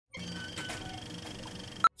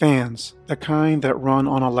Fans, the kind that run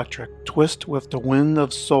on electric, twist with the wind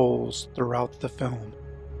of souls throughout the film.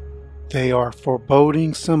 They are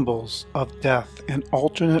foreboding symbols of death and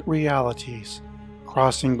alternate realities,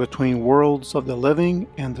 crossing between worlds of the living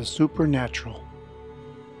and the supernatural.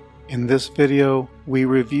 In this video, we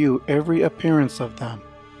review every appearance of them,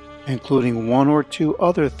 including one or two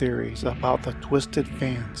other theories about the twisted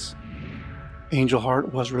fans. Angel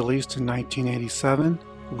Heart was released in 1987,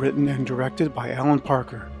 written and directed by Alan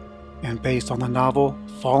Parker, and based on the novel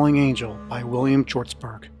Falling Angel by William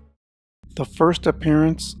Hjortsberg. The first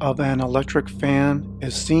appearance of an electric fan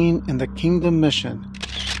is seen in the Kingdom Mission.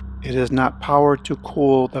 It is not powered to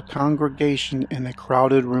cool the congregation in a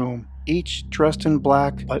crowded room, each dressed in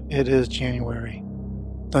black, but it is January.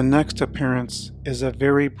 The next appearance is a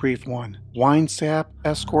very brief one. Winesap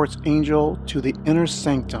escorts Angel to the inner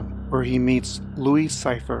sanctum, where he meets Louis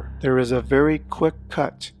Cyphre. There is a very quick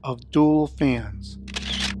cut of dual fans.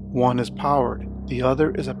 One is powered, the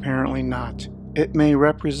other is apparently not. It may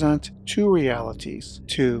represent two realities,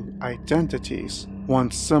 two identities,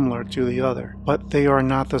 one similar to the other, but they are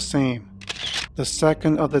not the same. The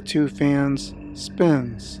second of the two fans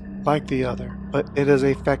spins like the other, but it is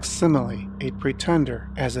a facsimile, a pretender,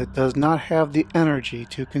 as it does not have the energy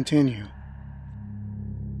to continue.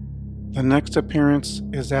 The next appearance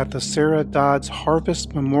is at the Sarah Dodds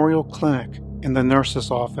Harvest Memorial Clinic. In the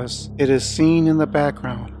nurse's office, it is seen in the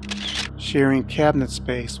background, sharing cabinet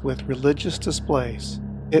space with religious displays.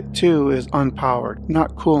 It too is unpowered,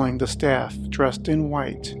 not cooling the staff dressed in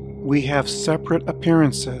white. We have separate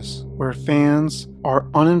appearances where fans are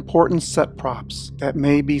unimportant set props that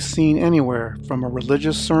may be seen anywhere from a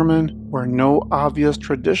religious sermon where no obvious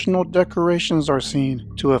traditional decorations are seen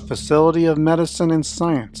to a facility of medicine and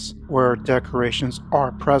science where decorations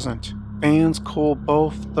are present. Fans cool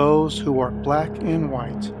both those who are black and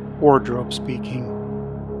white, wardrobe speaking.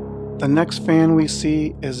 The next fan we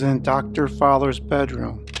see is in Dr. Fowler's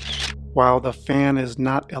bedroom. While the fan is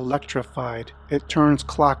not electrified, it turns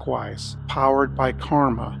clockwise, powered by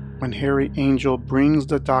karma, when Harry Angel brings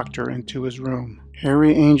the doctor into his room.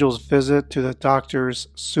 Harry Angel's visit to the doctor's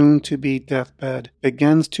soon-to-be deathbed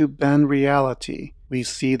begins to bend reality. We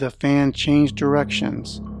see the fan change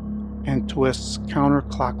directions and twists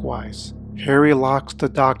counterclockwise. Harry locks the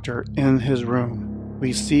doctor in his room.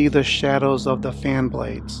 We see the shadows of the fan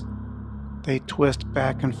blades. They twist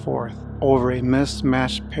back and forth over a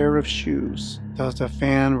mismatched pair of shoes. Does the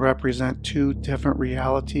fan represent two different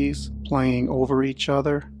realities playing over each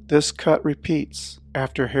other? This cut repeats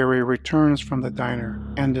after Harry returns from the diner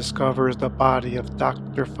and discovers the body of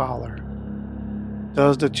Dr. Fowler.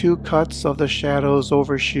 Does the two cuts of the shadows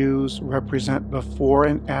over shoes represent before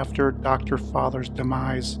and after Dr. Fowler's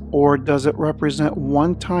demise, or does it represent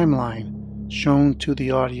one timeline shown to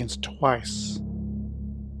the audience twice?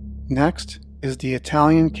 Next is the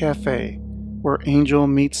Italian cafe, where Angel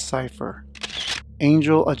meets Cyphre.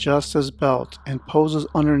 Angel adjusts his belt and poses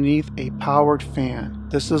underneath a powered fan.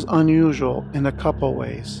 This is unusual in a couple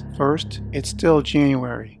ways. First, it's still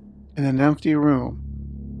January, in an empty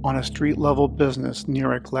room, on a street-level business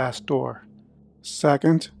near a glass door.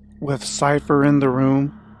 Second, with Cyphre in the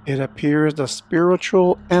room, it appears the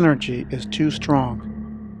spiritual energy is too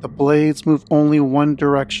strong. The blades move only one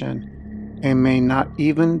direction, and may not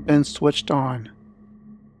even been switched on.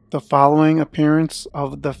 The following appearance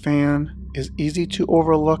of the fan is easy to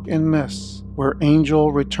overlook and miss, where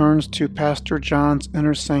Angel returns to Pastor John's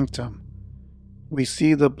inner sanctum. We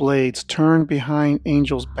see the blades turn behind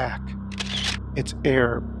Angel's back. It's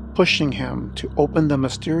air pushing him to open the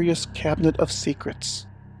mysterious cabinet of secrets.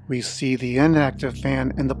 We see the inactive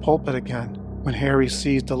fan in the pulpit again, when Harry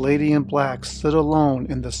sees the lady in black sit alone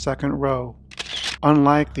in the second row.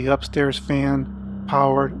 Unlike the upstairs fan,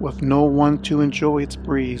 powered with no one to enjoy its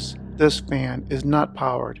breeze, this fan is not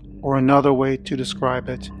powered, or another way to describe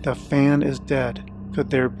it, the fan is dead.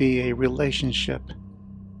 Could there be a relationship?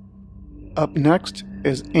 Up next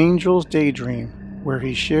is Angel's daydream, where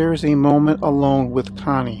he shares a moment alone with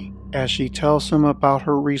Connie as she tells him about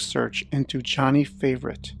her research into Johnny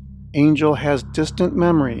Favorite. Angel has distant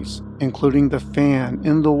memories, including the fan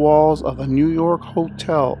in the walls of a New York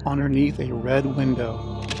hotel underneath a red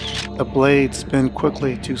window. The blades spin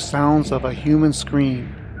quickly to sounds of a human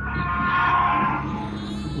scream.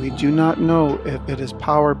 We do not know if it is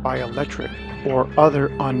powered by electric or other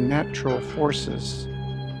unnatural forces.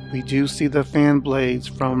 We do see the fan blades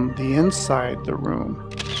from the inside the room,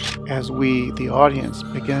 as we, the audience,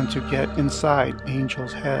 begin to get inside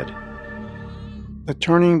Angel's head. The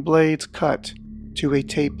turning blades cut to a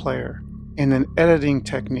tape player in an editing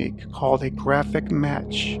technique called a graphic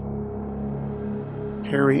match.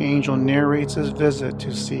 Harry Angel narrates his visit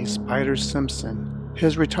to see Spider Simpson.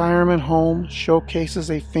 His retirement home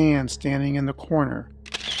showcases a fan standing in the corner.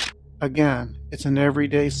 Again, it's an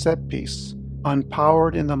everyday set piece,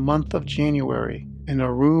 unpowered in the month of January, in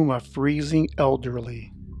a room of freezing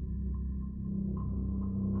elderly.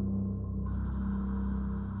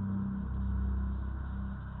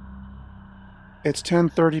 It's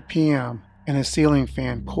 10:30 p.m., and a ceiling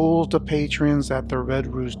fan cools the patrons at the Red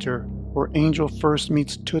Rooster, where Angel first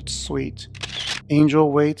meets Toots' suite.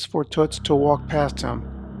 Angel waits for Toots to walk past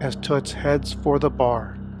him as Toots heads for the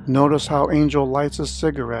bar. Notice how Angel lights a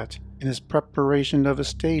cigarette in his preparation of his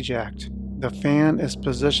stage act. The fan is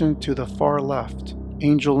positioned to the far left,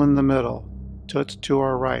 Angel in the middle, Toots to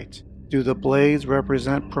our right. Do the blades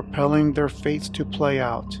represent propelling their fates to play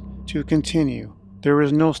out, to continue? There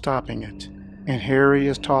is no stopping it. And Harry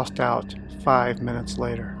is tossed out 5 minutes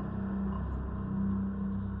later.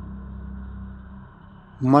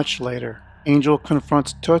 Much later, Angel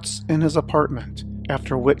confronts Toots in his apartment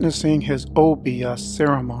after witnessing his OBS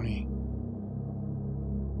ceremony.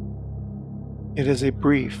 It is a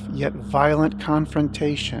brief yet violent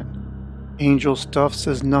confrontation. Angel stuffs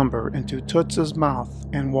his number into Toots' mouth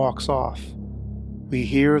and walks off. We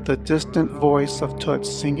hear the distant voice of Toots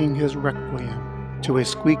singing his requiem to a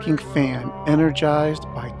squeaking fan energized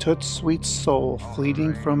by Toots' sweet soul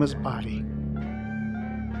fleeting from his body.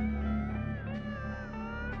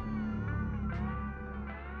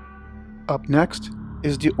 Up next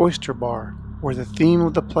is the Oyster Bar, where the theme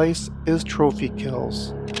of the place is trophy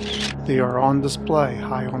kills. They are on display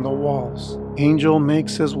high on the walls. Angel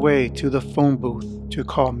makes his way to the phone booth to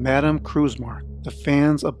call Madame Kruzmark. The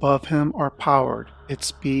fans above him are powered, its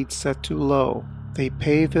speed set to low. They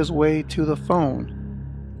pave his way to the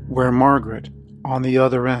phone, where Margaret, on the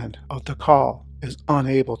other end of the call, is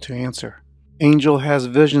unable to answer. Angel has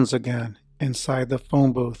visions again inside the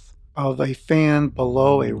phone booth of a fan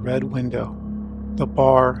below a red window. The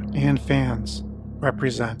bar and fans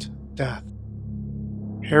represent death.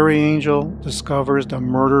 Harry Angel discovers the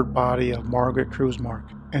murdered body of Margaret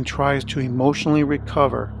Kruzmark and tries to emotionally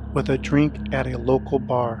recover with a drink at a local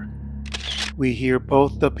bar. We hear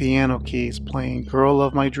both the piano keys playing Girl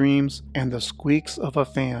of My Dreams and the squeaks of a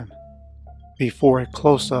fan, before a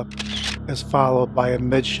close-up is followed by a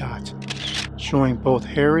mid-shot, showing both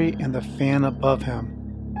Harry and the fan above him.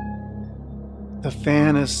 The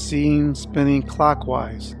fan is seen spinning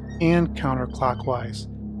clockwise and counterclockwise,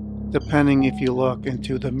 depending if you look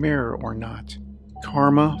into the mirror or not.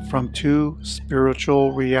 Karma from two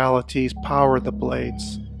spiritual realities power the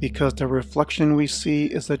blades. Because the reflection we see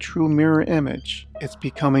is a true mirror image, it's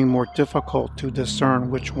becoming more difficult to discern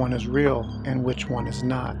which one is real and which one is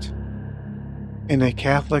not. In a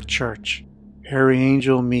Catholic church, Harry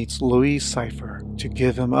Angel meets Louis Cyphre to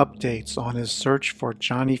give him updates on his search for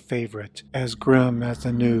Johnny Favorite, as grim as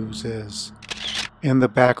the news is. In the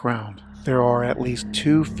background, there are at least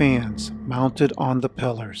 2 fans mounted on the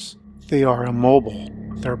pillars. They are immobile,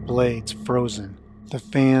 their blades frozen. The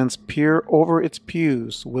fans peer over its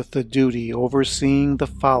pews with the duty overseeing the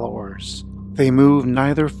followers. They move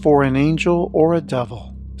neither for an angel or a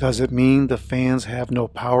devil. Does it mean the fans have no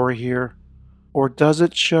power here? Or does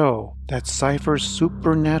it show that Cypher's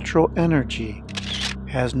supernatural energy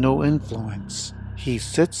has no influence? He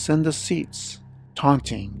sits in the seats,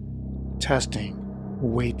 taunting, testing,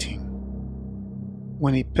 waiting.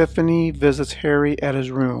 When Epiphany visits Harry at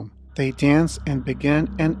his room, they dance and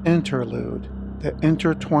begin an interlude that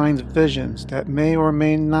intertwines visions that may or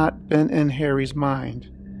may not been in Harry's mind.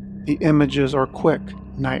 The images are quick,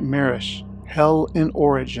 nightmarish, hell in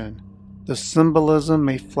origin. The symbolism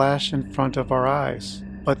may flash in front of our eyes,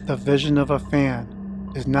 but the vision of a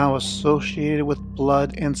fan is now associated with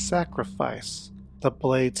blood and sacrifice. The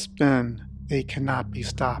blades spin, they cannot be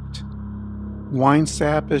stopped. Wine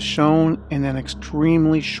sap is shown in an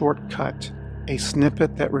extremely short cut, a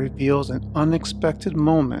snippet that reveals an unexpected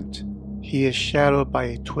moment. He is shadowed by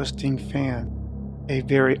a twisting fan, a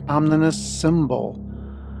very ominous symbol.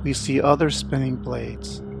 We see other spinning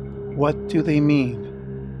blades. What do they mean?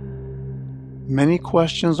 Many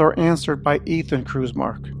questions are answered by Ethan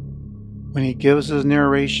Kruzmark when he gives his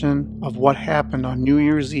narration of what happened on New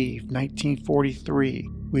Year's Eve, 1943.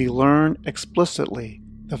 We learn explicitly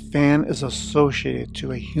the fan is associated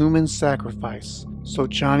to a human sacrifice, so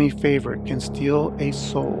Johnny Favorite can steal a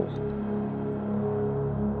soul.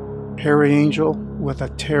 Harry Angel, with a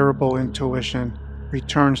terrible intuition,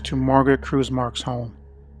 returns to Margaret Kruzmark's home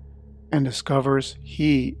and discovers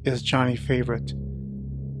he is Johnny Favorite.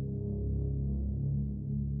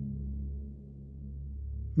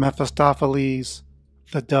 Mephistopheles,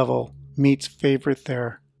 the devil, meets Favorite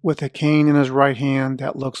there with a cane in his right hand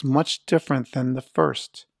that looks much different than the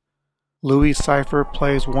first. Louis Cyphre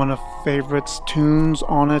plays one of Favorite's tunes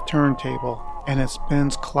on a turntable, and it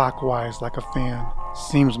spins clockwise like a fan.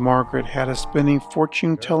 Seems Margaret had a spinning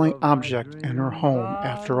fortune-telling object in her home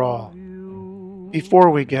after all. Before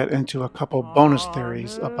we get into a couple bonus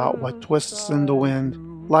theories about what twists in the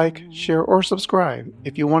wind, like, share, or subscribe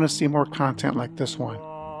if you want to see more content like this one.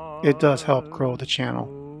 It does help grow the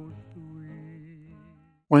channel.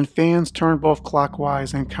 When fans turn both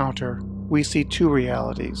clockwise and counter, we see two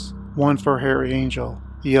realities, one for Harry Angel,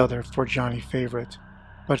 the other for Johnny Favorite.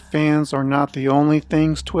 But fans are not the only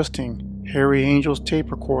things twisting. Harry Angel's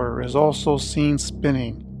tape recorder is also seen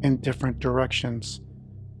spinning in different directions.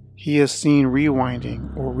 He is seen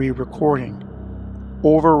rewinding or re-recording,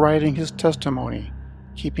 overwriting his testimony,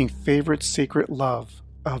 keeping Favorite's secret love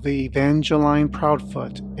of Evangeline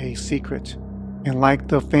Proudfoot a secret. And like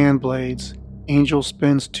the fan blades, Angel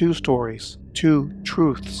spins two stories, two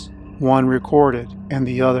truths, one recorded and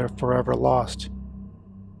the other forever lost.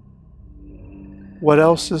 What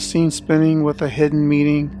else is seen spinning with a hidden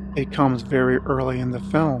meaning? It comes very early in the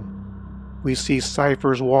film. We see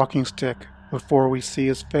Cyphre's walking stick before we see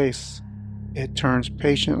his face. It turns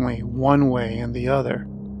patiently one way and the other.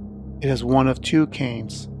 It is one of two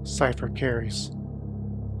canes Cyphre carries.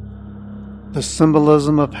 The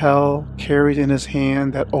symbolism of hell carried in his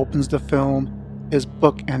hand that opens the film is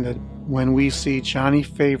bookended when we see Johnny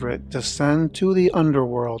Favorite descend to the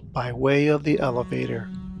underworld by way of the elevator.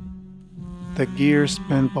 The gears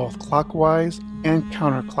spin both clockwise and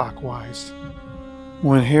counterclockwise.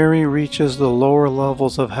 When Harry reaches the lower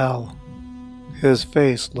levels of hell, his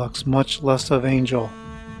face looks much less of Angel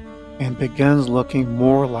and begins looking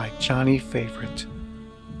more like Johnny Favorite.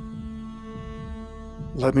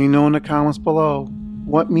 Let me know in the comments below,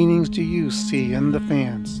 what meanings do you see in the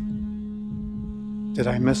fans? Did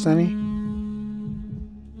I miss any?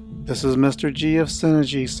 This is Mr. G of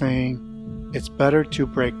Synergy saying, it's better to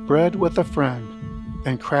break bread with a friend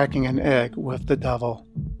than cracking an egg with the devil.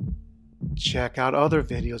 Check out other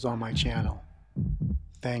videos on my channel.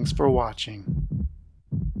 Thanks for watching.